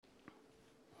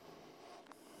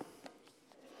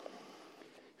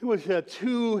It was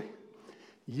 2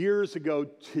 years ago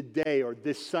today, or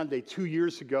this Sunday, 2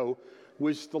 years ago,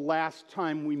 was the last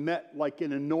time we met like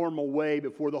in a normal way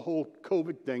before the whole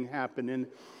COVID thing happened. And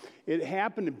it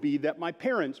happened to be that my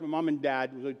parents, my mom and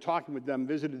dad, was talking with them,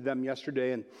 visited them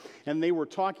yesterday, and they were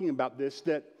talking about this,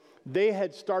 that they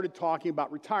had started talking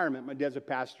about retirement. My dad's a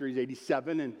pastor, he's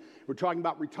 87, and we're talking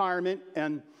about retirement,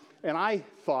 and I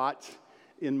thought,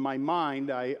 in my mind,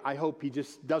 I hope he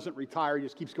just doesn't retire. He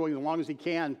just keeps going as long as he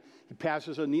can. He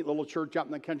pastors a neat little church out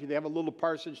in the country. They have a little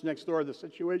parsonage next door. The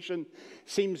situation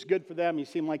seems good for them. He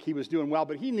seemed like he was doing well,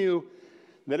 but he knew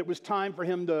that it was time for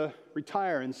him to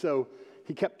retire, and so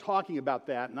he kept talking about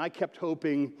that, and I kept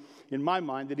hoping in my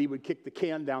mind that he would kick the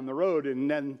can down the road,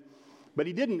 but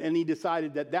he didn't, and he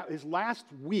decided that his last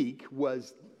week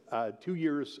was 2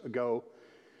 years ago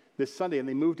this Sunday, and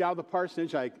they moved out of the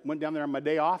parsonage. I went down there on my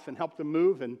day off and helped them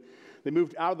move, and they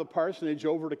moved out of the parsonage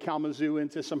over to Kalamazoo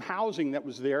into some housing that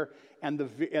was there, and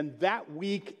that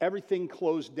week everything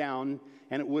closed down,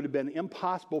 and it would have been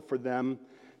impossible for them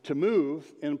to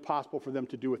move, impossible for them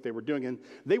to do what they were doing. And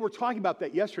they were talking about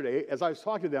that yesterday as I was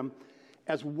talking to them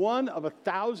as one of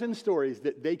 1,000 stories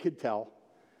that they could tell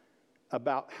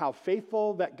about how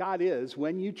faithful that God is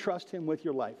when you trust Him with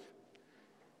your life.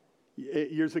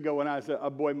 Years ago when I was a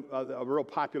boy, a real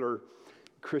popular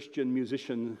Christian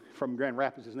musician from Grand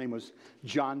Rapids, his name was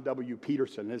John W.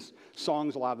 Peterson. His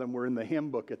songs, a lot of them were in the hymn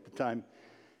book at the time.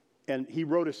 And he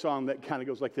wrote a song that kind of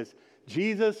goes like this.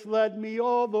 Jesus led me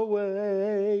all the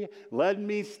way, led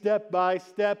me step by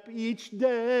step each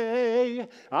day.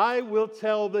 I will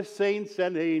tell the saints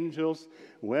and angels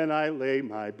when I lay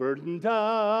my burden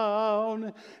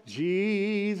down.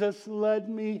 Jesus led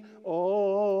me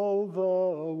all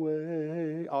the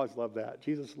way. I always love that.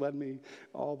 Jesus led me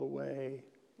all the way,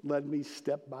 led me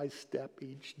step by step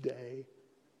each day.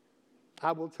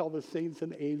 I will tell the saints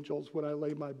and angels when I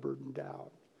lay my burden down.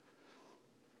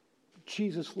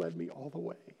 Jesus led me all the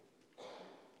way.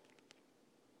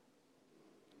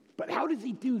 But how does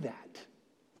He do that?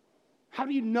 How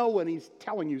do you know when He's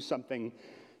telling you something?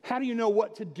 How do you know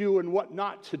what to do and what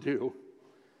not to do?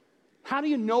 How do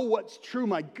you know what's true?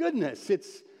 My goodness,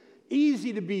 it's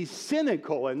easy to be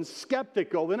cynical and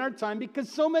skeptical in our time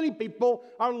because so many people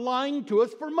are lying to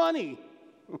us for money.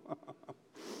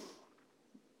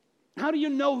 How do you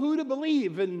know who to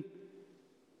believe, and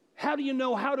how do you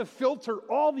know how to filter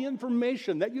all the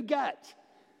information that you get?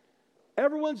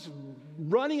 Everyone's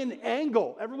running an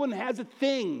angle. Everyone has a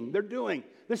thing they're doing.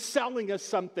 They're selling us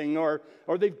something, or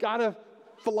they've got a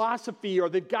philosophy, or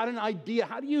they've got an idea.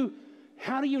 How do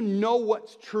you know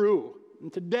what's true?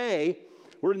 And today,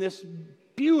 we're in this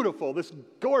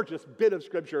gorgeous bit of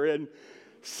Scripture in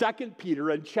 2 Peter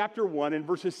in chapter 1 in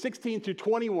verses 16 to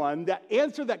 21 that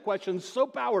answer that question so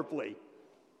powerfully.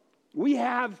 We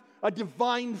have a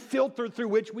divine filter through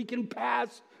which we can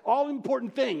pass all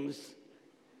important things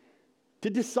to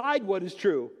decide what is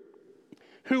true,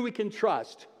 who we can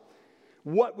trust,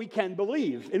 what we can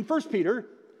believe. In 1 Peter,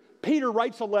 Peter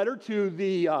writes a letter to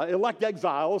the elect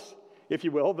exiles, if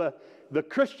you will, the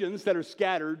Christians that are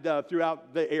scattered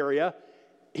throughout the area.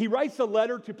 He writes a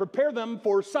letter to prepare them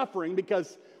for suffering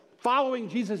because following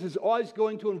Jesus is always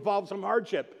going to involve some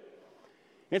hardship.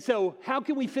 And so how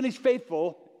can we finish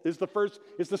faithful is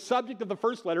the subject of the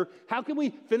first letter. How can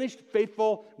we finish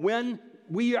faithful when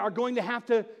we are going to have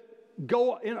to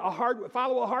go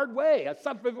follow a hard way?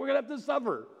 We're going to have to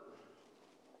suffer.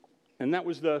 And that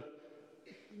was the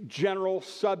general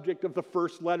subject of the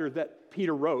first letter that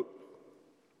Peter wrote.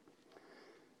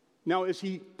 Now, as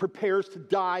he prepares to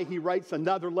die, he writes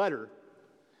another letter.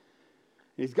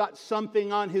 He's got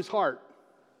something on his heart.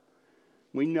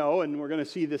 We know, and we're going to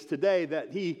see this today,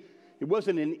 that it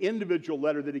wasn't an individual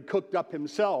letter that he cooked up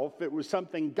himself. It was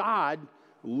something God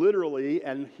literally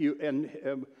and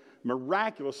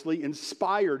miraculously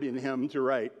inspired in him to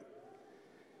write.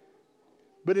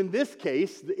 But in this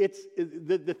case,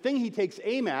 the thing he takes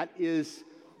aim at is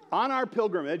on our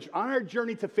pilgrimage, on our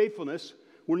journey to faithfulness,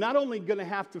 we're not only going to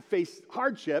have to face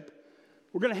hardship,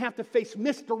 we're going to have to face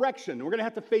misdirection. We're going to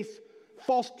have to face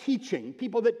false teaching,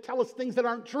 people that tell us things that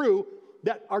aren't true,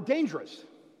 that are dangerous,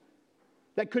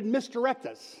 that could misdirect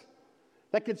us,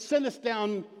 that could send us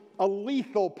down a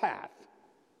lethal path.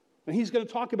 And he's going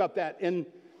to talk about that. And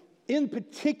in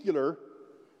particular,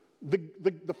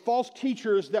 the false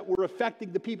teachers that were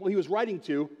affecting the people he was writing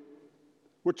to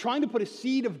were trying to put a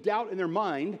seed of doubt in their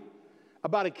mind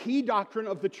about a key doctrine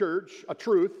of the church, a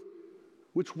truth,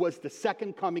 which was the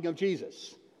second coming of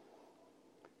Jesus.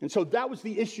 And so that was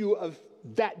the issue of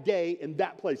that day and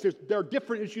that place. There are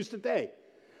different issues today.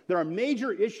 There are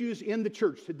major issues in the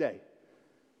church today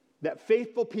that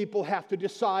faithful people have to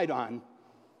decide on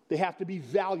They have to be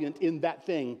valiant in that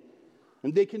thing.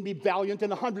 And they can be valiant in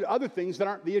 100 other things that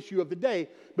aren't the issue of the day.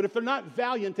 But if they're not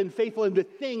valiant and faithful in the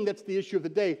thing that's the issue of the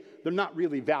day, they're not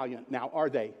really valiant now, are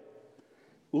they?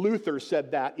 Luther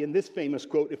said that in this famous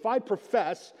quote, "If I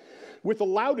profess with the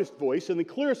loudest voice and the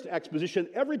clearest exposition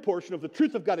every portion of the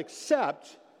truth of God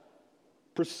except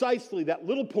precisely that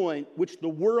little point which the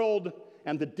world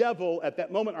and the devil at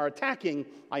that moment are attacking,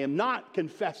 I am not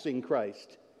confessing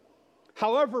Christ.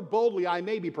 However boldly I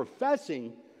may be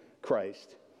professing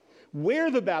Christ, where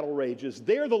the battle rages,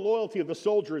 there the loyalty of the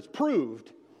soldier is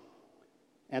proved,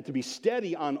 and to be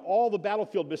steady on all the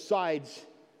battlefield besides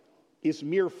is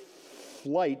mere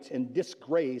flight and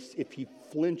disgrace if he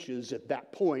flinches at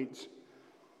that point."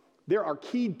 There are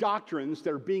key doctrines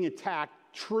that are being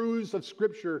attacked, truths of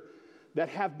Scripture that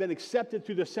have been accepted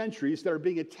through the centuries that are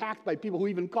being attacked by people who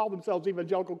even call themselves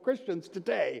evangelical Christians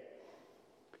today.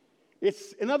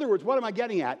 In other words, what am I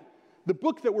getting at? The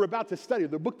book that we're about to study,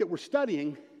 the book that we're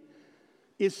studying,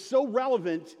 is so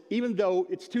relevant, even though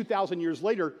it's 2,000 years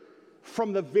later.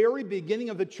 From the very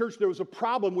beginning of the church, there was a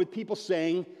problem with people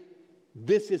saying,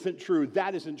 this isn't true,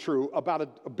 that isn't true about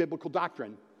a biblical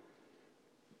doctrine.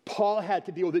 Paul had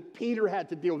to deal with it, Peter had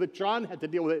to deal with it, John had to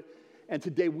deal with it, and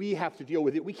today we have to deal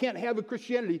with it. We can't have a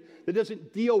Christianity that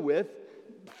doesn't deal with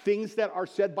things that are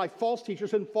said by false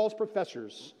teachers and false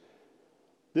professors.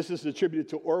 This is attributed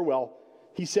to Orwell.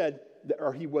 He said,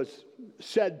 or he was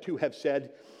said to have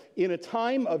said, "In a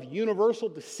time of universal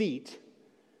deceit,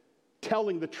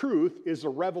 telling the truth is a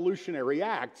revolutionary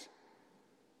act."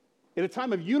 In a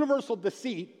time of universal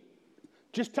deceit,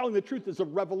 just telling the truth is a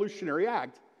revolutionary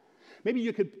act. Maybe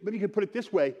you could put it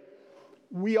this way.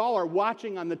 We all are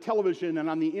watching on the television and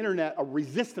on the internet a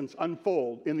resistance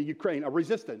unfold in the Ukraine, a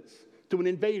resistance to an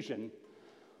invasion.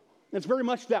 It's very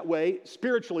much that way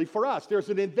spiritually for us. There's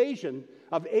an invasion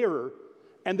of error,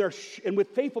 and with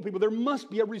faithful people, there must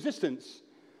be a resistance.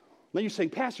 Now you're saying,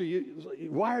 "Pastor,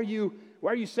 why are you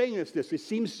saying this? It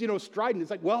seems, strident."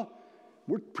 It's like, well,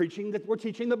 we're teaching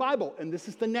the Bible, and this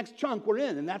is the next chunk we're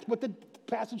in, and that's what the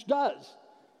passage does.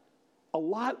 A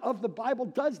lot of the Bible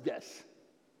does this.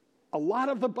 A lot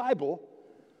of the Bible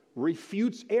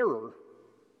refutes error.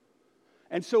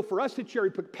 And so for us to cherry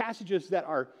pick passages that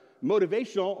are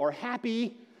motivational or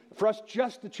happy, for us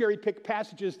just to cherry pick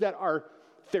passages that are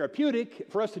therapeutic,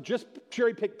 for us to just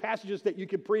cherry pick passages that you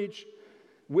can preach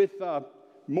with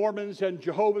Mormons and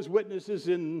Jehovah's Witnesses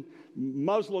and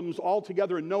Muslims all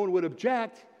together and no one would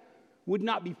object, would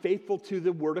not be faithful to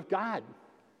the Word of God.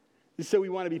 And so we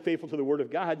want to be faithful to the Word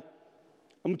of God.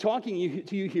 I'm talking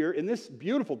to you here in this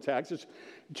beautiful text. There's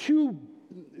two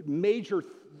major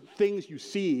things you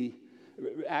see,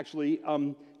 actually,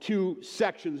 two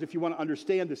sections, if you want to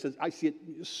understand this, as I see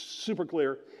it super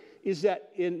clear, is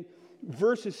that in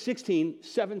verses 16,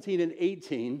 17, and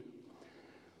 18,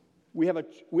 we have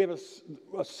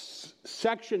a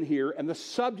section here, and the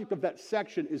subject of that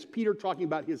section is Peter talking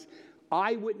about his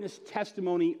eyewitness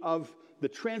testimony of the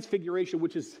transfiguration,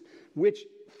 which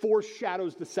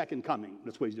foreshadows the second coming.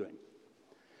 That's what he's doing.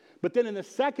 But then in the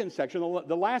second section,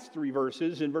 the last three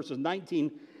verses, in verses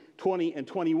 19, 20, and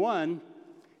 21,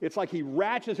 it's like he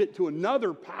ratchets it to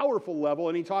another powerful level,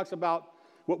 and he talks about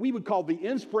what we would call the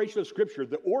inspiration of Scripture,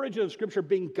 the origin of Scripture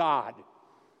being God.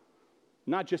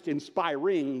 Not just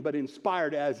inspiring, but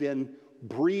inspired as in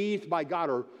breathed by God,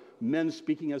 or men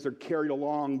speaking as they're carried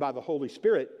along by the Holy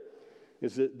Spirit,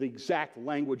 is the exact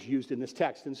language used in this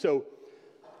text. And so,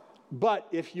 but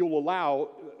if you'll allow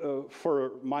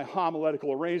for my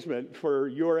homiletical arrangement, for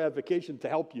your edification to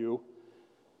help you,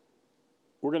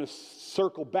 we're going to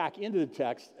circle back into the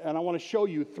text, and I want to show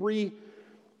you three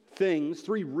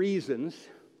reasons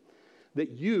that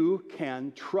you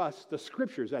can trust the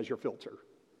Scriptures as your filter.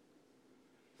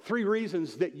 3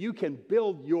 reasons that you can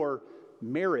build your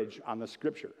marriage on the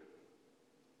Scripture,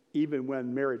 even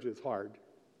when marriage is hard.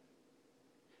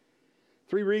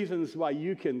 3 reasons why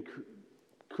you can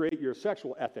create your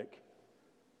sexual ethic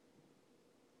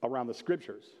around the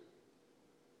Scriptures,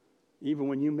 even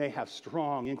when you may have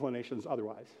strong inclinations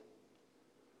otherwise.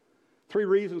 3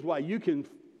 reasons why you can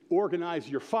organize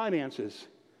your finances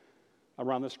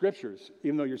around the Scriptures,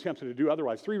 even though you're tempted to do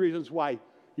otherwise. 3 reasons why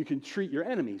you can treat your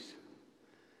enemies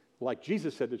like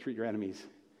Jesus said to treat your enemies,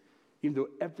 even though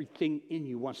everything in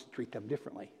you wants to treat them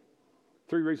differently.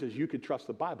 3 reasons you can trust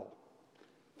the Bible.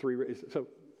 3 reasons. So,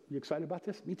 you excited about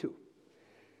this? Me too.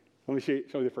 Let me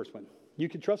show you the first one. You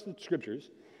can trust the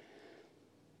Scriptures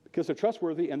because they're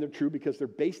trustworthy and they're true because they're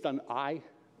based on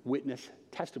eyewitness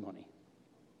testimony.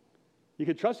 You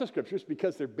can trust the Scriptures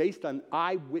because they're based on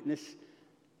eyewitness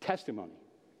testimony.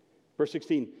 Verse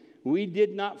 16, we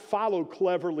did not follow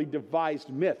cleverly devised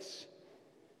myths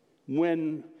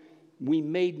when we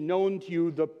made known to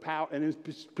you the power, and in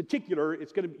particular,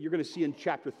 you're going to see in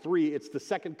chapter 3, it's the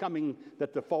second coming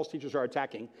that the false teachers are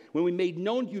attacking. When we made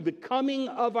known to you the coming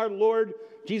of our Lord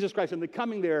Jesus Christ, and the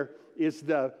coming there is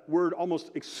the word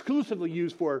almost exclusively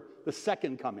used for the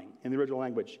second coming in the original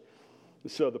language.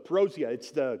 So the parousia,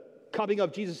 it's the coming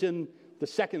of Jesus in the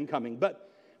second coming. But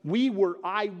we were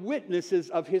eyewitnesses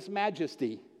of his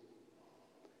majesty.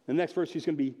 In the next verse, he's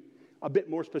going to be a bit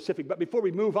more specific. But before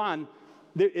we move on,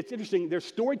 it's interesting. There's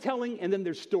storytelling and then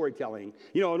there's storytelling.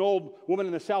 You know, an old woman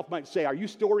in the South might say, "Are you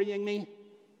storying me?"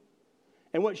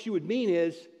 And what she would mean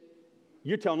is,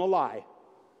 you're telling a lie.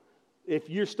 If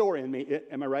you're storying me,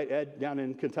 am I right, Ed, down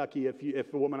in Kentucky,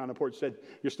 if a woman on a porch said,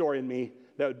 "You're storying me,"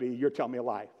 that would be, you're telling me a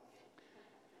lie.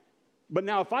 But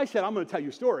now if I said, "I'm going to tell you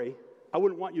a story," I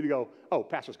wouldn't want you to go, "Oh,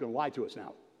 pastor's going to lie to us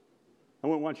now." I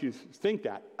wouldn't want you to think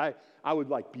that. I would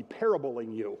be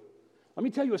parabling you. Let me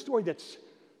tell you a story that's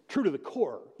true to the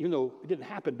core, even though it didn't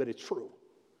happen, but it's true.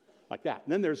 Like that.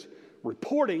 And then there's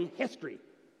reporting history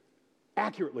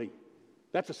accurately.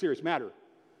 That's a serious matter.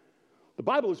 The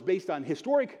Bible is based on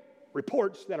historic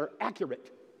reports that are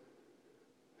accurate.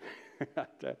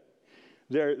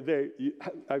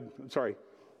 I'm sorry,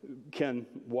 Ken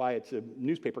Wyatt's a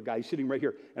newspaper guy. He's sitting right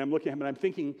here, and I'm looking at him, and I'm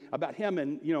thinking about him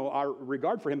and, our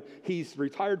regard for him. He's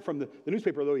retired from the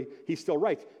newspaper, though he still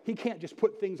writes. He can't just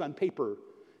put things on paper.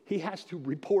 He has to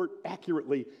report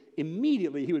accurately.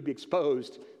 Immediately, he would be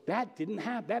exposed.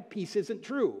 That piece isn't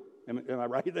true. Am I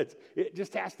right? It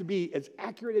just has to be as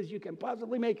accurate as you can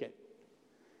possibly make it.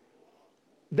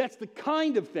 That's the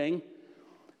kind of thing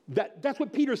that's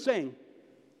what Peter's saying.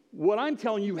 What I'm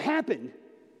telling you happened.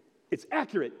 It's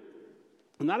accurate,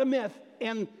 not a myth.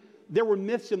 And there were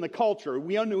myths in the culture.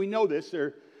 We know this. There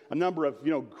are a number of,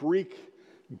 Greek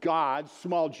gods,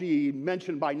 small g,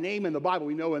 mentioned by name in the Bible.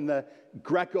 We know in the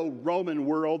Greco-Roman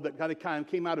world that kind of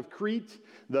came out of Crete.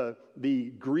 The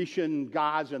Grecian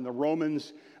gods and the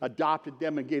Romans adopted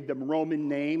them and gave them Roman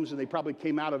names, and they probably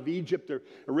came out of Egypt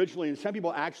originally. And some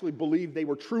people actually believe they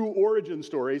were true origin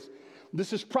stories.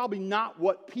 This is probably not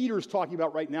what Peter's talking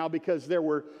about right now, because there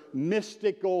were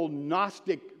mystical,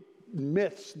 Gnostic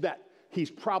myths that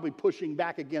he's probably pushing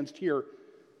back against here.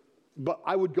 But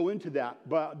I would go into that,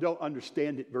 but I don't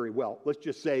understand it very well. Let's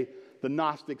just say the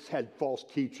Gnostics had false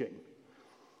teaching.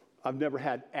 I've never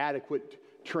had adequate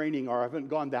training, or I haven't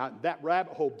gone down that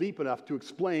rabbit hole deep enough to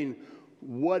explain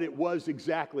what it was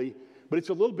exactly. But it's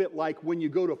a little bit like when you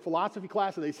go to a philosophy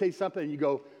class and they say something and you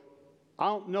go, "I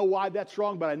don't know why that's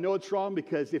wrong, but I know it's wrong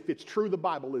because if it's true, the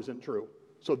Bible isn't true.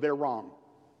 So they're wrong."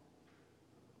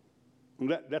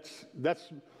 And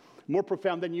that's more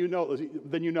profound than you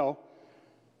know.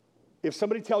 If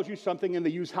somebody tells you something and they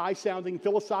use high-sounding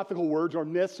philosophical words or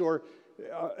myths,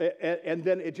 and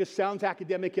then it just sounds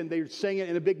academic, and they're saying it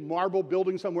in a big marble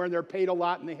building somewhere, and they're paid a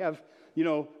lot, and they have,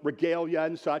 regalia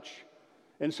and such,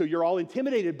 and so you're all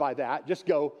intimidated by that, just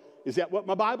go, "Is that what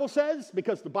my Bible says?"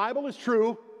 Because the Bible is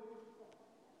true.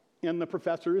 And the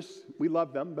professors, we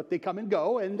love them, but they come and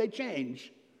go, and they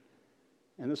change.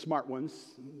 And the smart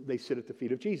ones, they sit at the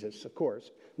feet of Jesus, of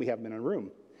course. We have them in a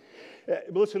room.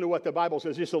 Listen to what the Bible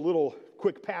says. Just a little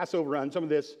quick pass over on some of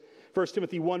this. 1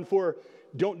 Timothy 1:4,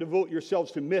 "Don't devote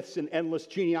yourselves to myths and endless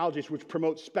genealogies which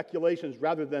promote speculations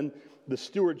rather than the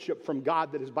stewardship from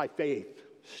God that is by faith."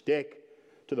 Stick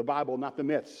to the Bible, not the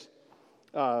myths.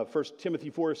 1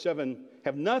 Timothy 4:7,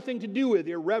 "Have nothing to do with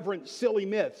irreverent, silly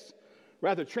myths.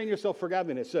 Rather, train yourself for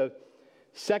godliness."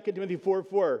 2 Timothy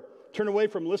 4:4, "Turn away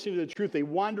from listening to the truth. They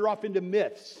wander off into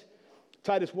myths."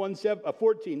 Titus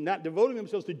 1:14, "Not devoting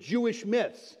themselves to Jewish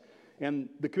myths and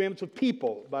the commandments of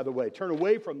people," by the way. Turn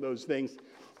away from those things.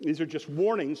 These are just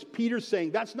warnings. Peter's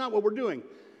saying that's not what we're doing.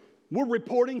 We're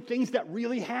reporting things that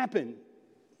really happen.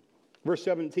 Verse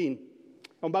 17.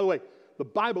 Oh, by the way, the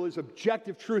Bible is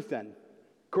objective truth then.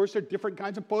 Of course, there are different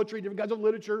kinds of poetry, different kinds of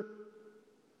literature.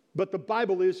 But the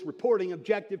Bible is reporting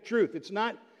objective truth. It's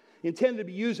not intended to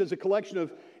be used as a collection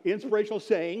of inspirational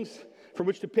sayings from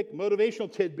which to pick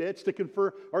motivational tidbits to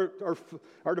confer or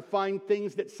to find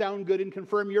things that sound good and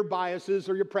confirm your biases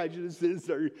or your prejudices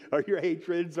or your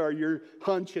hatreds or your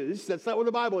hunches. That's not what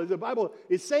the Bible is. The Bible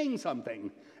is saying something.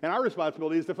 And our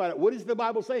responsibility is to find out, what is the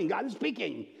Bible saying? God is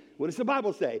speaking. What does the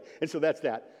Bible say? And so that's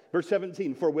that. Verse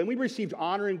 17, "For when we received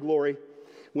honor and glory,"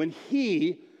 when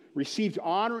he received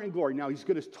honor and glory. Now he's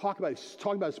going to talk about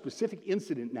a specific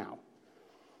incident now.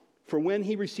 "For when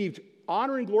he received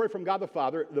honor and glory from God the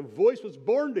Father, the voice was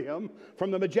borne to him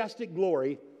from the majestic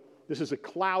glory." This is a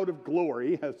cloud of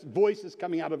glory. His voice is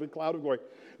coming out of a cloud of glory.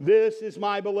 "This is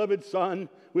my beloved Son,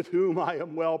 with whom I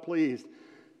am well pleased."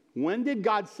 When did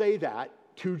God say that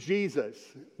to Jesus.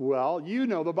 Well, you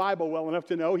know the Bible well enough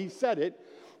to know he said it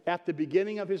at the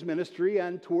beginning of his ministry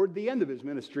and toward the end of his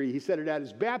ministry. He said it at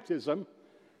his baptism.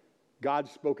 God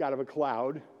spoke out of a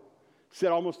cloud,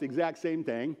 said almost the exact same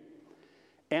thing.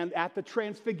 And at the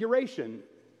transfiguration.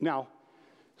 Now,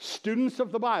 students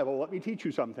of the Bible, let me teach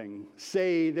you something.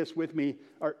 Say this with me,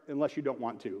 or unless you don't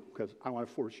want to, because I want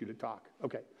to force you to talk.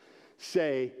 Okay.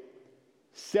 Say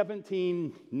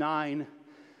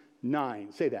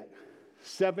 17:9:9. Say that.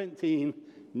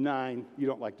 17:9. You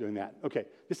don't like doing that. Okay.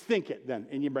 Just think it then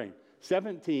in your brain.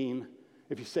 17,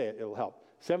 if you say it, it'll help.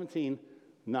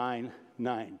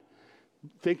 17:9:9.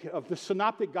 Think of the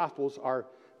synoptic gospels are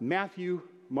Matthew,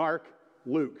 Mark,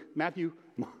 Luke. Matthew,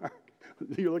 Mark.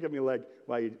 You look at me like,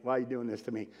 why are you doing this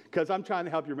to me? Because I'm trying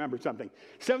to help you remember something.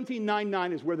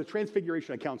 17:9:9 is where the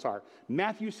transfiguration accounts are.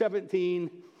 Matthew 17,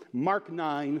 Mark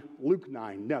 9, Luke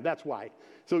 9. Now, that's why.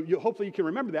 So hopefully you can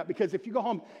remember that, because if you go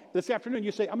home this afternoon,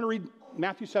 you say, I'm going to read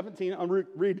Matthew 17, I'm going to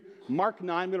read Mark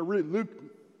 9, I'm going to read Luke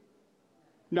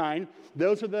 9.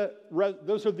 Those are the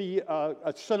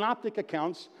synoptic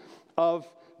accounts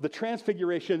of the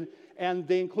transfiguration, and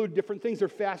they include different things. They're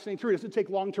fascinating too. It doesn't take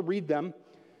long to read them.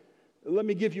 Let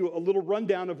me give you a little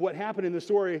rundown of what happened in the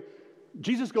story.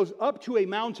 Jesus goes up to a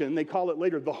mountain. They call it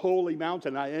later the Holy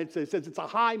Mountain. And it says it's a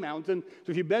high mountain.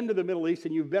 So if you've been to the Middle East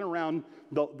and you've been around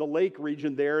the lake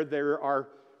region there are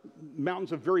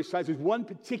mountains of various sizes. One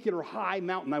particular high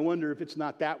mountain, I wonder if it's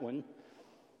not that one.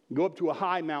 Go up to a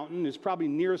high mountain. It's probably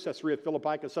near Caesarea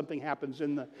Philippi, because something happens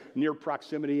in the near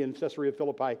proximity in Caesarea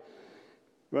Philippi.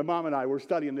 My mom and I were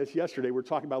studying this yesterday. We were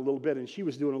talking about it a little bit, and she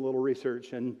was doing a little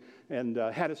research and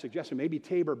had a suggestion, maybe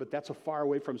Tabor, but that's a far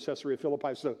away from Caesarea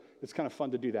Philippi, so it's kind of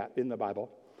fun to do that in the Bible.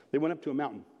 They went up to a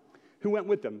mountain. Who went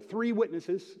with them? 3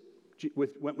 witnesses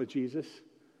went with Jesus.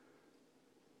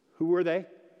 Who were they?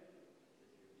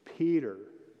 Peter,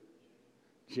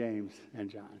 James, and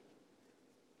John.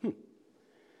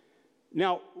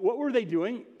 Now, what were they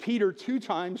doing? Peter,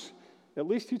 at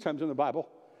least two times in the Bible,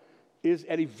 is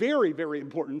at a very, very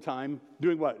important time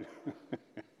doing what?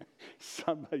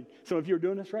 Some of you are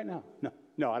doing this right now?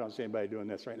 No, I don't see anybody doing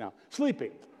this right now.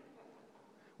 Sleeping,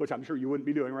 which I'm sure you wouldn't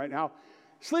be doing right now.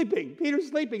 Sleeping. Peter's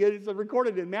sleeping. It's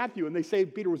recorded in Matthew, and they say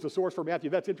Peter was the source for Matthew.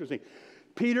 That's interesting.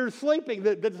 Peter's sleeping.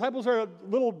 The disciples are a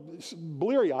little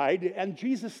bleary-eyed, and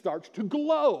Jesus starts to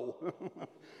glow.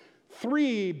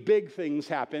 3 big things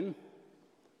happen.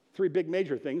 3 big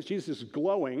major things. Jesus is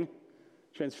glowing,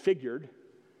 transfigured,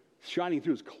 shining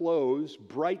through his clothes,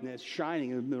 brightness,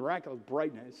 shining in miraculous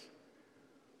brightness.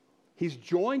 He's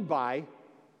joined by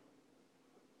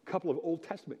a couple of Old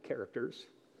Testament characters,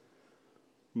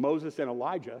 Moses and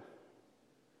Elijah.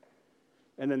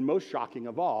 And then most shocking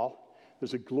of all,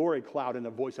 there's a glory cloud, and the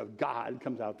voice of God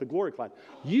comes out, the glory cloud.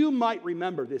 You might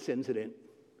remember this incident.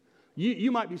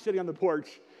 You might be sitting on the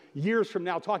porch years from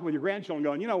now talking with your grandchildren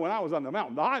going, when I was on the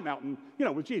mountain, the high mountain,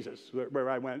 with Jesus, where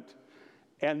I went.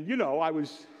 And, I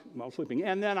was, sleeping.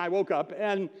 And then I woke up,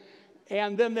 and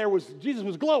then Jesus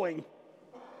was glowing.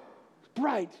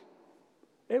 Bright.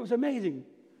 It was amazing.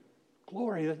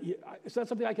 Glory. Is that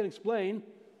something I can explain?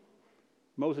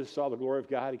 Moses saw the glory of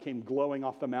God. He came glowing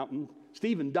off the mountain.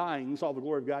 Stephen, dying, saw the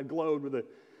glory of God, glowed with the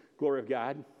glory of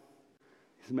God.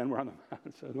 These men were on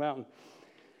the mountain.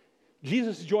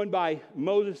 Jesus is joined by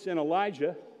Moses and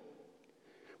Elijah.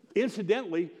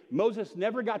 Incidentally, Moses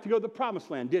never got to go to the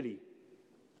promised land, did he?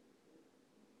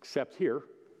 Except here.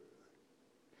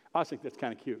 I think that's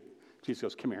kind of cute. Jesus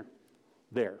goes, come here.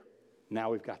 There.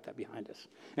 Now we've got that behind us.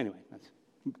 Anyway, that's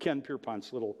Ken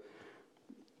Pierpont's little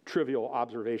trivial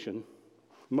observation.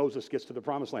 Moses gets to the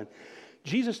promised land.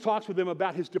 Jesus talks with them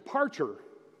about his departure.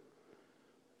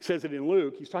 He says it in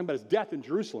Luke. He's talking about his death in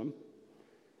Jerusalem.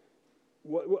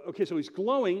 Okay, so he's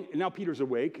glowing, and now Peter's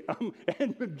awake,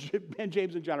 and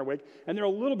James and John are awake, and they're a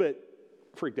little bit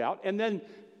freaked out. And then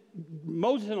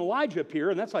Moses and Elijah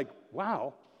appear, and that's like,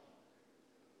 wow.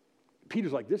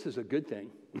 Peter's like, this is a good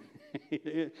thing.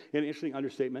 An interesting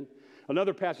understatement.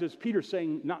 Another passage is Peter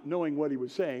saying, not knowing what he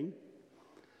was saying.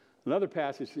 Another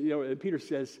passage, Peter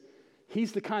says,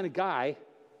 he's the kind of guy,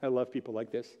 I love people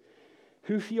like this,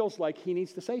 who feels like he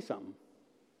needs to say something.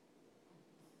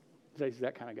 He's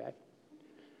that kind of guy.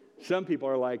 Some people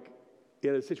are like,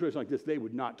 in a situation like this, they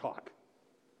would not talk.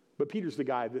 But Peter's the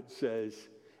guy that says,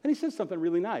 and he says something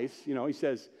really nice. He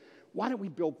says, why don't we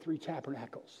build 3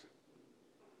 tabernacles?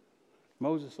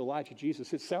 Moses, Elijah,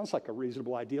 Jesus. It sounds like a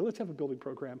reasonable idea. Let's have a building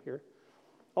program here.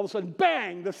 All of a sudden,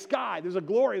 bang, the sky. There's a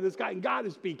glory in the sky, and God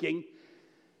is speaking.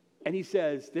 And he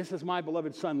says, this is my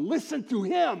beloved son. Listen to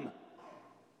him.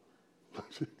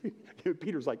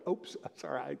 Peter's like, oops,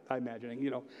 sorry, I'm imagining.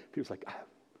 Peter's like,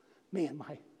 man,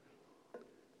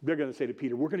 They're going to say to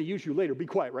Peter, we're going to use you later. Be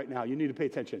quiet right now. You need to pay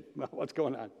attention. Well, what's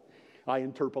going on? I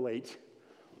interpolate.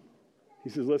 He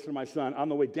says, listen, my son, on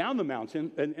the way down the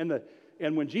mountain,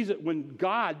 and when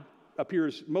God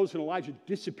appears, Moses and Elijah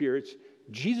disappear, it's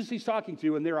Jesus he's talking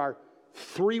to, and there are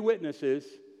 3 witnesses.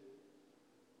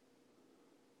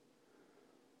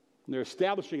 And they're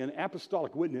establishing an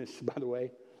apostolic witness, by the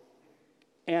way.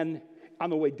 And on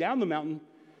the way down the mountain,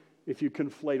 if you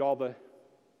conflate all the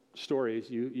stories,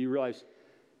 you realize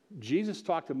Jesus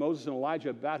talked to Moses and Elijah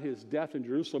about his death in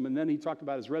Jerusalem, and then he talked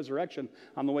about his resurrection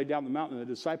on the way down the mountain. The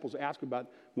disciples asked about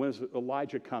when is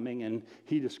Elijah coming, and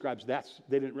he describes they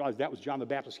didn't realize that was John the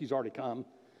Baptist. He's already come.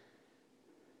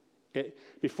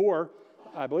 Before,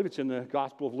 I believe it's in the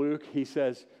Gospel of Luke, he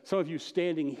says, some of you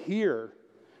standing here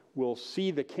will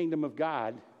see the kingdom of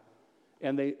God.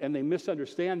 And they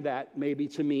misunderstand that maybe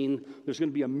to mean there's going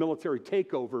to be a military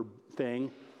takeover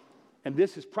thing. And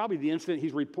this is probably the incident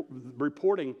he's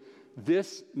reporting.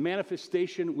 This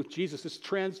manifestation with Jesus, this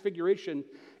transfiguration,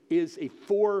 is a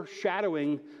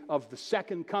foreshadowing of the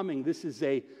second coming. This is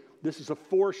a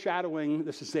foreshadowing.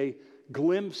 This is a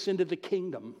glimpse into the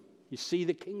kingdom. You see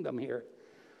the kingdom here.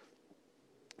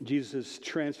 Jesus'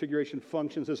 transfiguration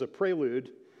functions as a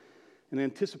prelude, in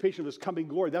anticipation of his coming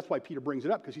glory. That's why Peter brings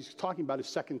it up, because he's talking about his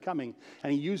second coming.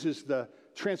 And he uses the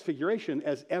transfiguration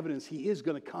as evidence he is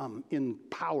going to come in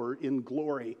power, in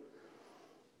glory.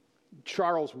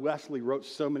 Charles Wesley wrote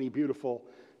so many beautiful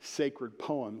sacred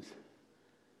poems.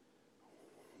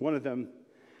 One of them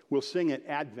we'll sing at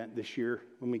Advent this year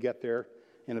when we get there,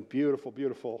 in a beautiful,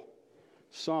 beautiful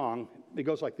song. It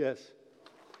goes like this.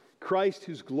 Christ,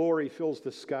 whose glory fills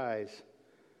the skies,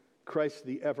 Christ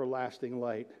the everlasting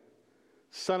light,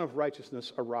 Son of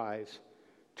righteousness, arise,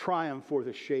 triumph for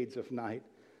the shades of night.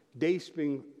 Day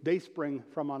spring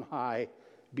from on high,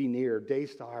 be near. Day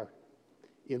star,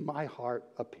 in my heart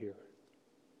appear.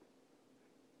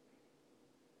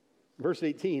 Verse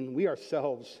 18, we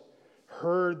ourselves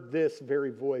heard this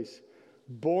very voice,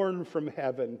 born from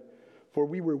heaven, for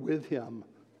we were with him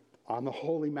on the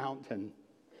holy mountain.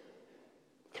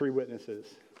 3 witnesses.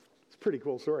 It's a pretty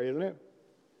cool story, isn't it?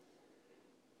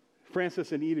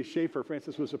 Francis and Edith Schaeffer.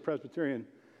 Francis was a Presbyterian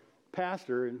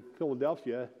pastor in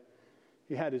Philadelphia.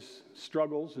 He had his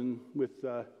struggles and with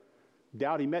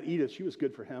doubt. He met Edith. She was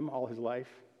good for him all his life.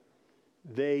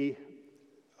 They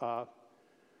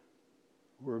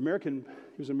were American.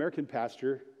 He was an American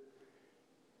pastor,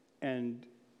 and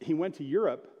he went to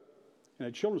Europe in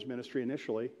a children's ministry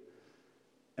initially,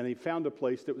 and he found a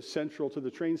place that was central to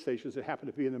the train stations that happened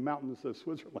to be in the mountains of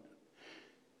Switzerland.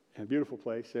 And a beautiful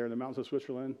place there in the mountains of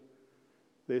Switzerland.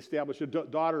 They established a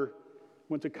daughter,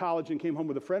 went to college and came home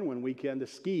with a friend one weekend to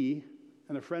ski,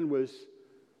 and the friend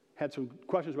had some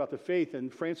questions about the faith,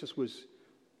 and Francis was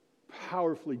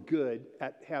powerfully good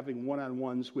at having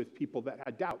one-on-ones with people that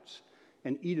had doubts.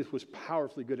 And Edith was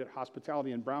powerfully good at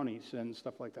hospitality and brownies and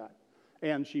stuff like that.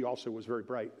 And she also was very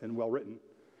bright and well-written.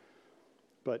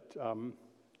 But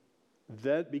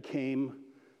that became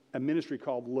a ministry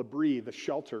called L'Abri, the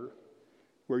shelter,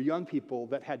 where young people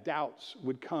that had doubts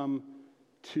would come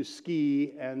to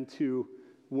ski and to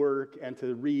work and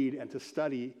to read and to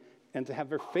study and to have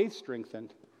their faith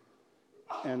strengthened.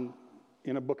 And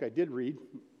in a book I did read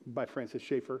by Francis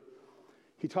Schaeffer,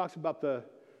 he talks about the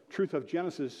truth of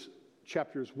Genesis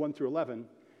chapters 1 through 11,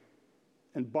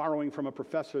 and borrowing from a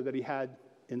professor that he had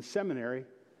in seminary,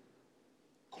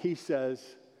 he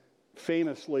says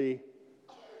famously,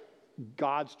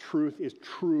 God's truth is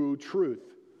true truth.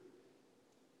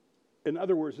 In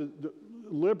other words, the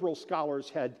liberal scholars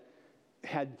had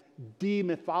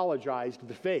demythologized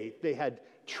the faith. They had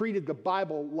treated the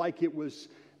Bible like it was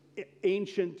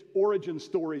ancient origin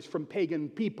stories from pagan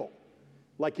people,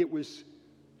 like it was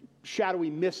shadowy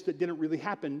myths that didn't really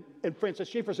happen. And Francis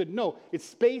Schaeffer said, no, it's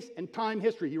space and time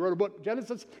history. He wrote a book,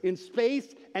 Genesis in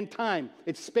Space and Time.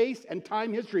 It's space and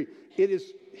time history. It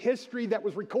is history that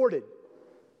was recorded.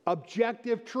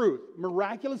 Objective truth.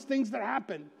 Miraculous things that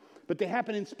happen, but they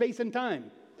happen in space and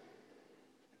time.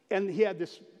 And he had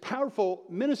this powerful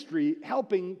ministry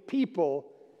helping people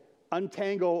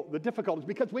untangle the difficulties.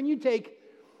 Because when you take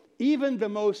even the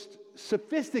most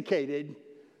sophisticated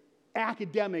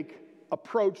academic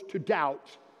approach to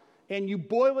doubt and you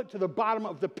boil it to the bottom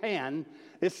of the pan,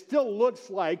 it still looks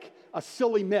like a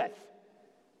silly myth.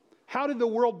 How did the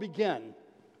world begin?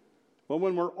 Well,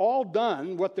 when we're all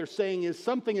done, what they're saying is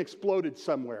something exploded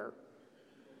somewhere.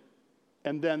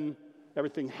 And then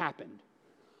everything happened.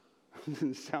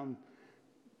 Doesn't sound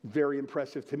very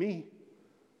impressive to me.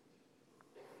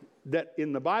 That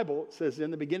in the Bible, it says,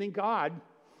 in the beginning, God.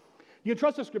 You can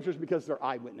trust the scriptures because they're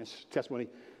eyewitness testimony.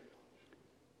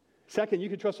 It Second, you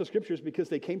can trust the scriptures because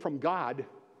they came from God.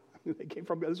 They came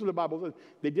from God. This is what the Bible says.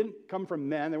 They didn't come from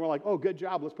men. They were like, oh, good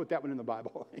job. Let's put that one in the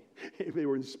Bible. they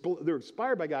were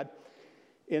inspired by God.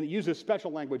 And it uses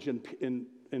special language in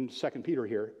 2 Peter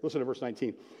here. Listen to verse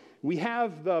 19. We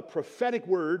have the prophetic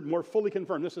word more fully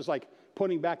confirmed. This is like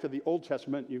pointing back to the Old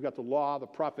Testament. You've got the law, the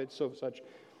prophets, so such.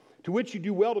 To which you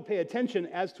do well to pay attention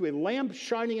as to a lamp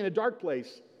shining in a dark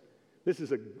place. This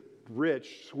is a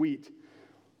rich, sweet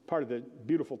part of the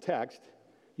beautiful text.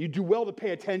 You do well to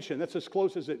pay attention. That's as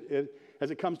close as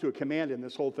it comes to a command in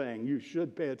this whole thing. You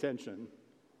should pay attention.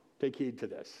 Take heed to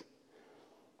this.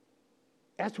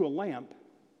 As to a lamp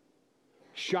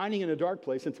shining in a dark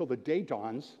place until the day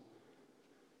dawns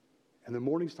and the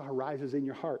morning star rises in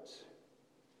your hearts.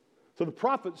 So the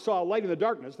prophets saw a light in the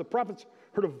darkness. The prophets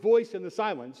heard a voice in the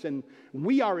silence, and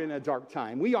we are in a dark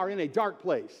time. We are in a dark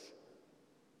place.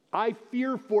 I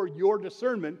fear for your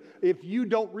discernment if you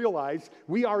don't realize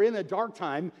we are in a dark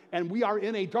time and we are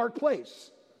in a dark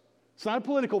place. It's not a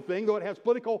political thing, though it has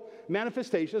political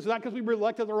manifestations. It's not because we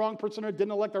elected the wrong person or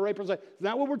didn't elect the right person. It's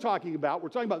not what we're talking about. We're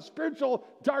talking about spiritual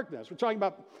darkness. We're talking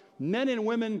about men and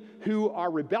women who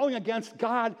are rebelling against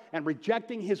God and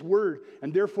rejecting his word.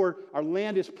 And therefore, our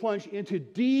land is plunged into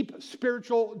deep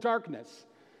spiritual darkness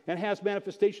and has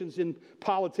manifestations in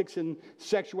politics and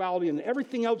sexuality and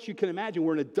everything else you can imagine.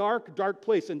 We're in a dark, dark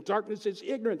place, and darkness is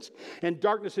ignorance, and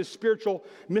darkness is spiritual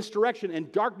misdirection,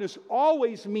 and darkness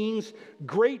always means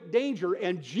great danger,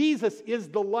 and Jesus is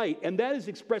the light, and that is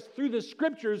expressed through the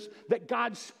scriptures that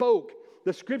God spoke.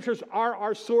 The scriptures are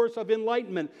our source of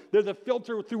enlightenment. They're the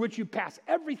filter through which you pass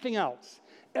everything else,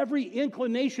 every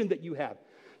inclination that you have.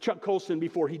 Chuck Colson,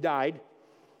 before he died,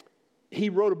 he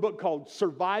wrote a book called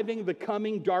Surviving the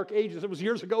Coming Dark Ages. It was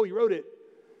years ago he wrote it.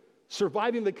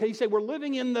 He said, we're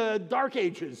living in the dark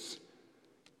ages,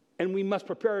 and we must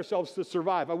prepare ourselves to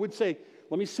survive. I would say,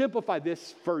 let me simplify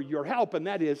this for your help, and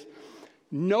that is,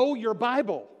 know your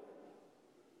Bible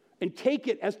and take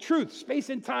it as truth. Space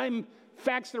and time,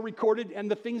 facts that are recorded, and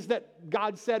the things that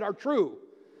God said are true.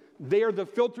 They are the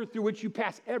filter through which you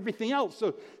pass everything else.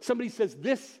 So somebody says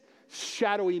this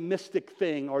shadowy mystic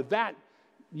thing, or that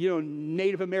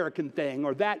Native American thing,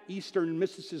 or that Eastern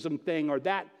mysticism thing, or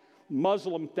that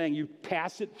Muslim thing. You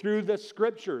pass it through the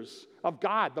scriptures of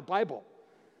God, the Bible.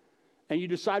 And you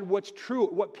decide what's true.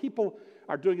 What people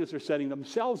are doing is they're setting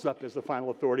themselves up as the final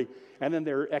authority, and then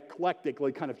they're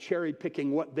eclectically kind of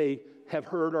cherry-picking what they have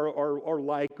heard or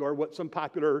like, or what some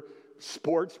popular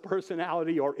sports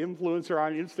personality or influencer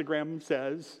on Instagram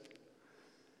says.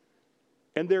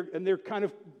 And they're kind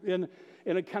of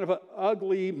in a kind of an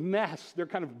ugly mess. They're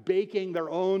kind of baking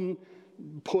their own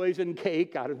poison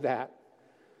cake out of that.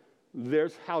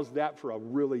 How's that for a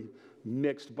really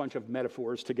mixed bunch of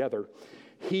metaphors together?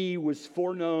 He was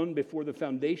foreknown before the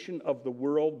foundation of the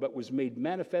world, but was made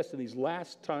manifest in these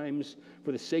last times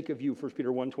for the sake of you, 1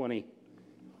 Peter 1:20.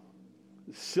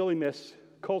 Silly myths,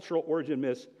 cultural origin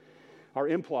myths, are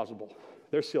implausible.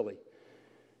 They're silly.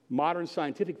 Modern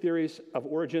scientific theories of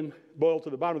origin, boiled to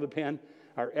the bottom of the pan,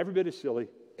 are every bit as silly,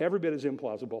 every bit as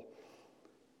implausible.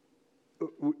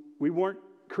 We weren't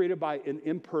created by an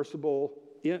impersonal,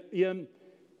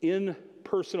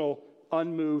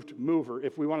 unmoved mover.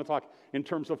 If we want to talk in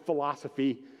terms of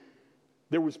philosophy,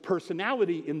 there was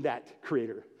personality in that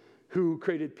creator who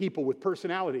created people with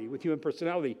personality, with human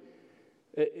personality.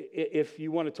 If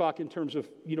you want to talk in terms of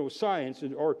science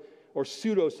or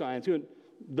pseudoscience,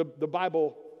 the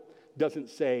Bible doesn't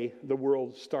say the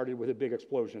world started with a big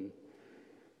explosion.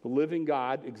 The living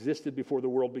God existed before the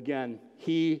world began.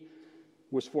 He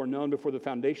was foreknown before the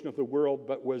foundation of the world,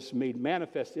 but was made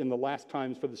manifest in the last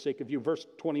times for the sake of you. Verse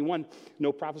 21,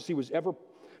 no prophecy was ever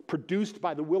produced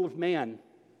by the will of man.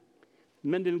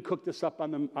 Men didn't cook this up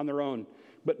on their own.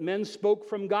 But men spoke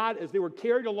from God as they were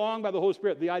carried along by the Holy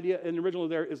Spirit. The idea in the original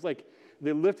there is like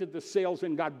they lifted the sails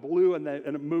and God blew and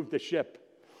it moved the ship.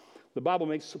 The Bible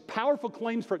makes powerful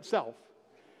claims for itself.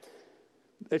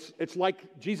 It's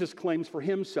like Jesus claims for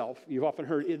himself. You've often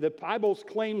heard the Bible's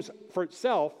claims for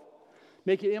itself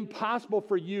make it impossible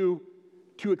for you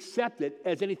to accept it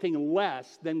as anything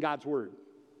less than God's word.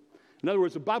 In other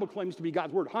words, the Bible claims to be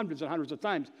God's word hundreds and hundreds of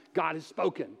times. God has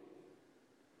spoken.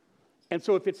 And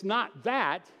so if it's not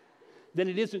that, then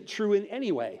it isn't true in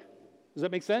any way. Does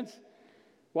that make sense?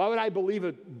 Why would I believe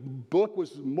a book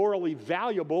was morally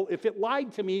valuable if it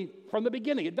lied to me from the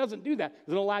beginning? It doesn't do that. It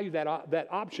doesn't allow you that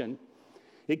option.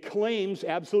 It claims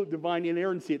absolute divine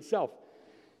inerrancy itself.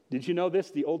 Did you know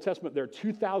this? The Old Testament, there are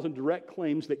 2,000 direct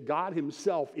claims that God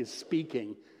himself is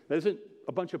speaking. That isn't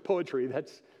a bunch of poetry.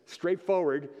 That's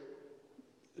straightforward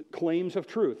claims of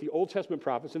truth. The Old Testament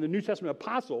prophets and the New Testament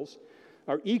apostles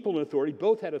are equal in authority.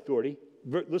 Both had authority.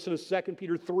 Listen to 2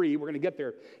 Peter 3. We're going to get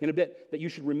there in a bit. That you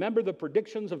should remember the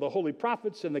predictions of the holy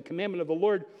prophets and the commandment of the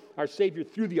Lord, our Savior,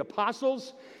 through the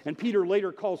apostles. And Peter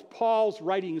later calls Paul's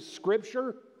writing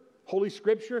Scripture, Holy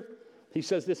Scripture. He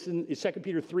says this in 2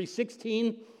 Peter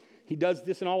 3:16. He does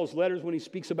this in all his letters when he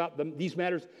speaks about these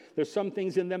matters. There's some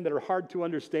things in them that are hard to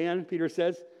understand, Peter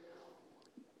says,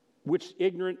 which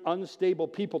ignorant, unstable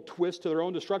people twist to their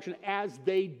own destruction as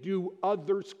they do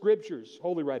other scriptures,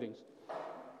 holy writings.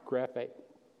 Graphe.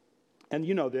 And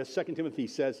you know this, 2 Timothy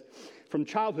says, from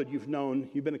childhood you've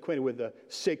been acquainted with the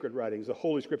sacred writings, the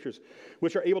holy scriptures,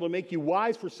 which are able to make you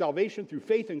wise for salvation through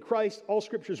faith in Christ. All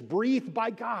scriptures breathed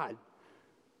by God.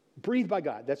 Breathed by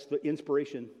God. That's the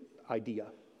inspiration idea.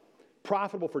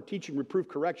 Profitable for teaching, reproof,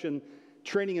 correction,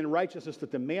 training in righteousness,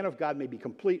 that the man of God may be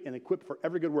complete and equipped for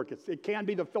every good work. It can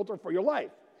be the filter for your life.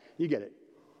 You get it.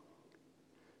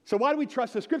 So why do we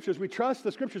trust the Scriptures? We trust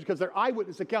the Scriptures because they're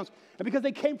eyewitness accounts and because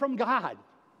they came from God.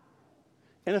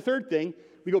 And the third thing,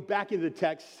 we go back into the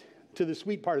text, to the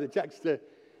sweet part of the text,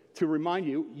 to remind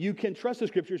you, you can trust the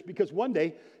Scriptures because one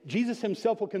day Jesus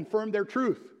himself will confirm their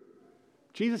truth.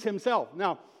 Jesus himself.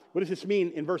 Now, what does this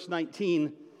mean in verse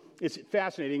 19? It's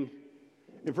fascinating.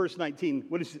 In verse 19,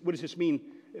 what does this mean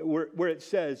where it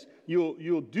says,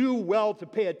 you'll do well to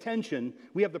pay attention?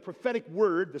 We have the prophetic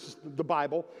word, this is the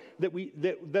Bible,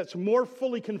 that's more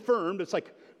fully confirmed. It's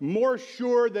like more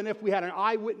sure than if we had an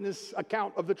eyewitness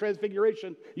account of the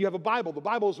Transfiguration. You have a Bible. The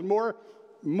Bible is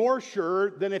more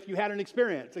sure than if you had an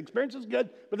experience. Experience is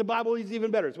good, but the Bible is even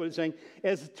better. That's what it's saying.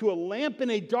 As to a lamp in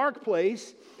a dark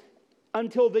place,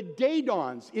 until the day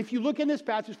dawns. If you look in this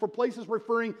passage for places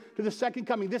referring to the second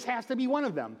coming, this has to be one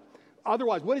of them.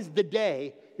 Otherwise, what is the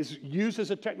day? Is used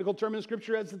as a technical term in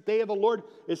Scripture as the day of the Lord.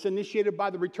 It's initiated by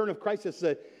the return of Christ. It's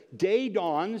the day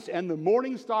dawns and the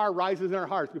morning star rises in our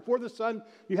hearts. Before the sun,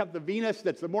 you have the Venus,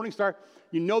 that's the morning star.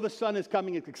 You know the sun is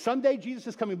coming. It's like someday Jesus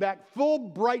is coming back. Full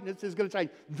brightness is going to shine.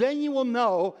 Then you will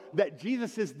know that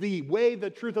Jesus is the way, the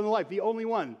truth, and the life, the only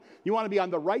one. You want to be on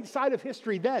the right side of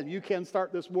history then. You can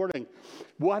start this morning.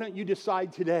 Why don't you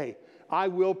decide today, I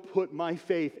will put my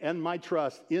faith and my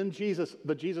trust in Jesus,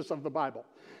 the Jesus of the Bible.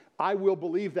 I will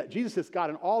believe that Jesus is God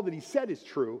and all that he said is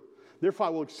true. Therefore, I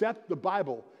will accept the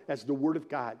Bible as the Word of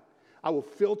God. I will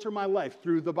filter my life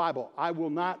through the Bible. I will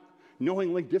not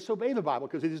knowingly disobey the Bible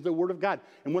because it is the Word of God.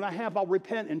 And when I have, I'll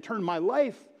repent and turn my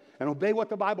life and obey what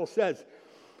the Bible says.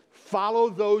 Follow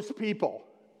those people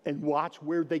and watch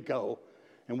where they go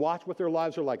and watch what their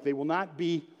lives are like. They will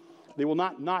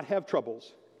not have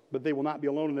troubles, but they will not be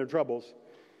alone in their troubles.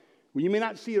 Well, you may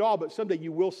not see it all, but someday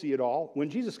you will see it all when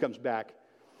Jesus comes back.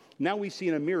 Now we see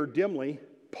in a mirror dimly,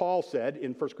 Paul said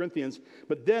in 1 Corinthians,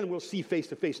 but then we'll see face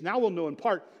to face. Now we'll know in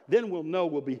part, then we'll know,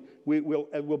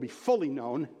 we'll be fully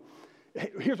known.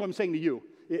 Here's what I'm saying to you.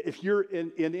 If you're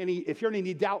in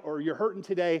any doubt or you're hurting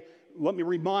today, let me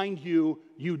remind you,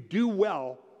 you do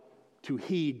well to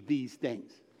heed these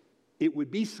things. It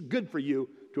would be good for you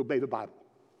to obey the Bible.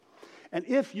 And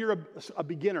if you're a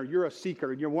beginner, you're a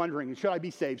seeker, and you're wondering, should I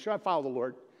be saved? Should I follow the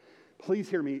Lord? Please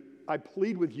hear me. I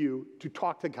plead with you to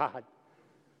talk to God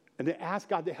and to ask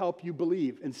God to help you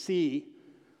believe and see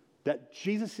that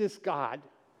Jesus is God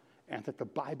and that the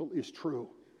Bible is true.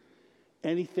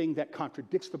 Anything that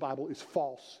contradicts the Bible is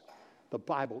false. The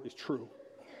Bible is true.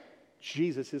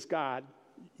 Jesus is God.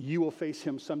 You will face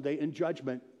him someday in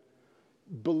judgment.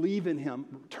 Believe in him.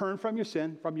 Turn from your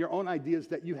sin, from your own ideas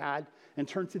that you had, and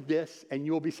turn to this, and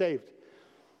you will be saved.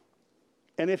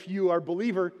 And if you are a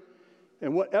believer,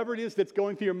 and whatever it is that's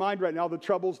going through your mind right now, the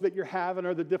troubles that you're having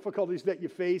or the difficulties that you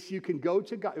face, you can go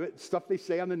to God. Stuff they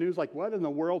say on the news, like, what in the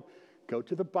world? Go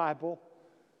to the Bible.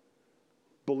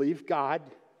 Believe God.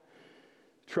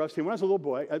 Trust him. When I was a little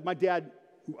boy, my dad,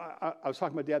 I was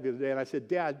talking to my dad the other day, and I said,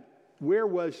 Dad, where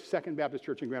was Second Baptist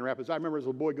Church in Grand Rapids? I remember as a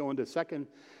little boy going to Second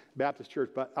Baptist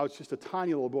Church, but I was just a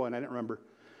tiny little boy, and I didn't remember.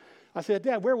 I said,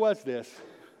 Dad, where was this?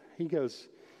 He goes,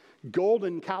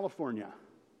 Golden, California.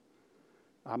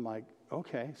 I'm like,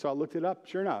 okay. So I looked it up.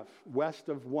 Sure enough, west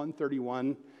of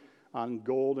 131 on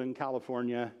Golden,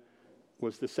 California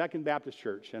was the Second Baptist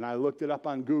Church. And I looked it up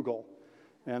on Google,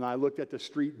 and I looked at the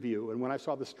street view. And when I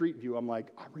saw the street view, I'm like,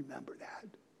 I remember that.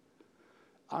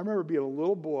 I remember being a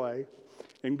little boy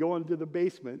and going to the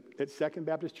basement at Second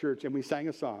Baptist Church, and we sang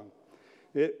a song.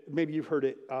 Maybe you've heard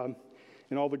it.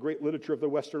 In all the great literature of the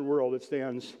Western world, it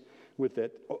stands with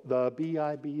it. The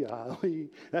Bible,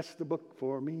 that's the book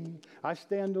for me. I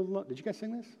stand alone. Did you guys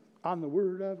sing this? On the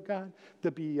Word of God,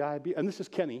 the Bible. And this is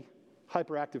Kenny,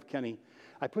 hyperactive Kenny.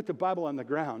 I put the Bible on the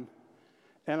ground,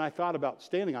 and I thought about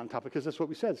standing on top of it, because that's what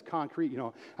we said. It's concrete,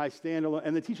 I stand alone.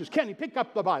 And the teacher's, Kenny, pick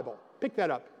up the Bible. Pick that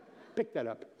up. pick that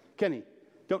up. Kenny,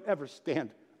 don't ever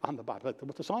stand on the Bible. That's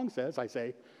what the song says, I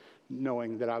say,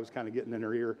 knowing that I was kind of getting in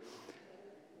her ear.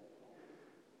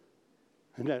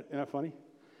 Isn't that funny?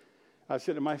 I was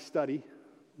sitting in my study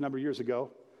a number of years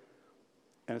ago,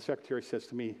 and a secretary says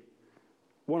to me,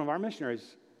 one of our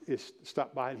missionaries is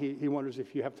stopped by, and he wonders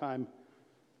if you have time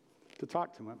to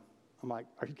talk to him. I'm like,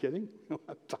 are you kidding?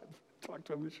 Talk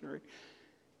to a missionary.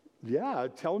 Yeah,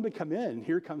 tell him to come in.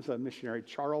 Here comes a missionary,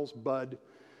 Charles Bud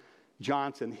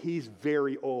Johnson. He's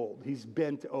very old. He's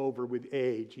bent over with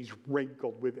age. He's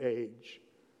wrinkled with age.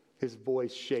 His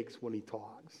voice shakes when he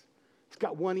talks. He's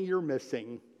got one ear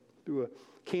missing through a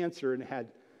cancer and had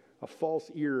a false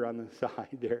ear on the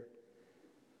side there.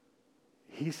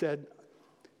 He said,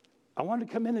 I wanted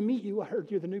to come in and meet you. I heard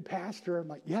you're the new pastor. I'm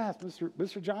like, yes,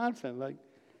 Mr. Johnson. Like,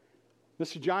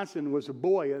 Mr. Johnson was a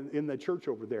boy in the church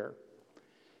over there.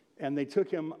 And they took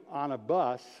him on a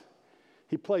bus.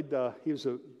 He was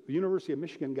a University of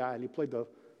Michigan guy, and he played the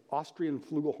Austrian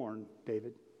flugelhorn,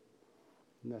 David.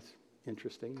 And that's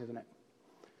interesting, isn't it?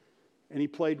 And he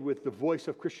played with the Voice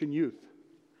of Christian Youth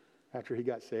after he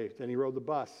got saved. And he rode the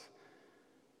bus.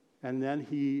 And then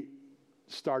he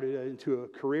started into a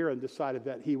career and decided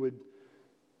that he would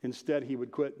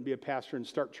quit and be a pastor and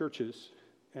start churches.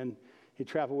 And he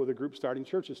traveled with a group starting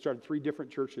churches, started 3 different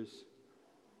churches,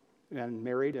 and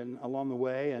married and along the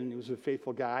way, and he was a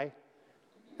faithful guy.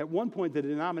 At one point, the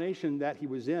denomination that he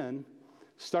was in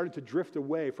started to drift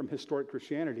away from historic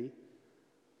Christianity,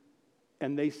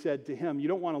 and they said to him, you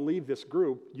don't want to leave this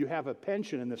group. You have a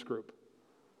pension in this group.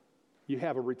 You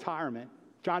have a retirement.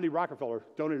 John D. Rockefeller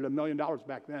donated $1 million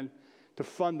back then to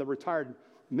fund the retired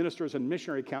ministers and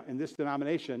missionary account in this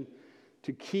denomination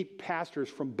to keep pastors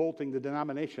from bolting the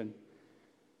denomination.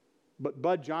 But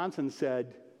Bud Johnson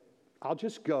said, I'll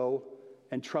just go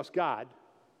and trust God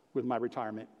with my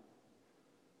retirement.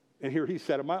 And here he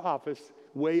sat in my office,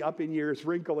 way up in years,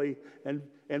 wrinkly and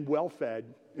well-fed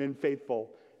and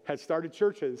faithful, had started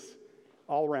churches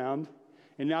all around,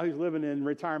 and now he's living in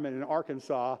retirement in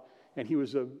Arkansas, and he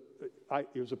was a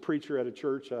preacher at a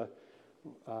church,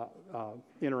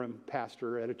 interim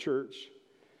pastor at a church,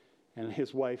 and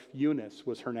his wife, Eunice,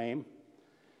 was her name.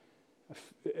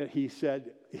 He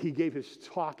said, he gave his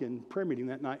talk in prayer meeting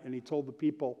that night, and he told the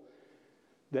people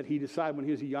that he decided when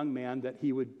he was a young man that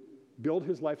he would build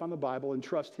his life on the Bible and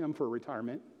trust him for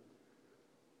retirement,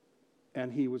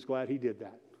 and he was glad he did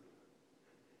that.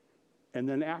 And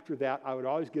then after that, I would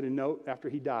always get a note after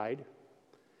he died.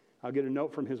 I'll get a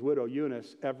note from his widow,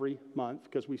 Eunice, every month,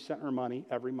 because we sent her money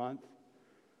every month.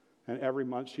 And every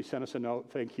month she sent us a note,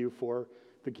 thank you for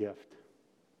the gift.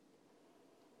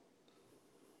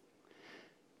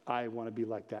 I want to be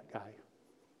like that guy.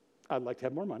 I'd like to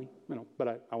have more money,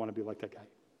 but I want to be like that guy.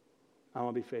 I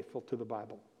want to be faithful to the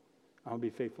Bible. I want to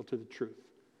be faithful to the truth.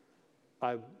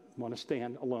 I want to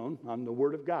stand alone on the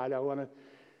Word of God. I want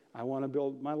to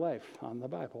build my life on the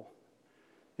Bible.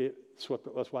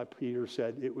 That's why Peter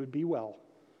said it would be well.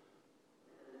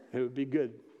 It would be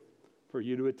good for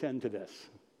you to attend to this,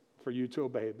 for you to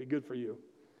obey. It'd be good for you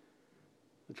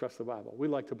to trust the Bible. We'd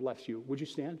like to bless you. Would you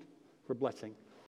stand for blessing?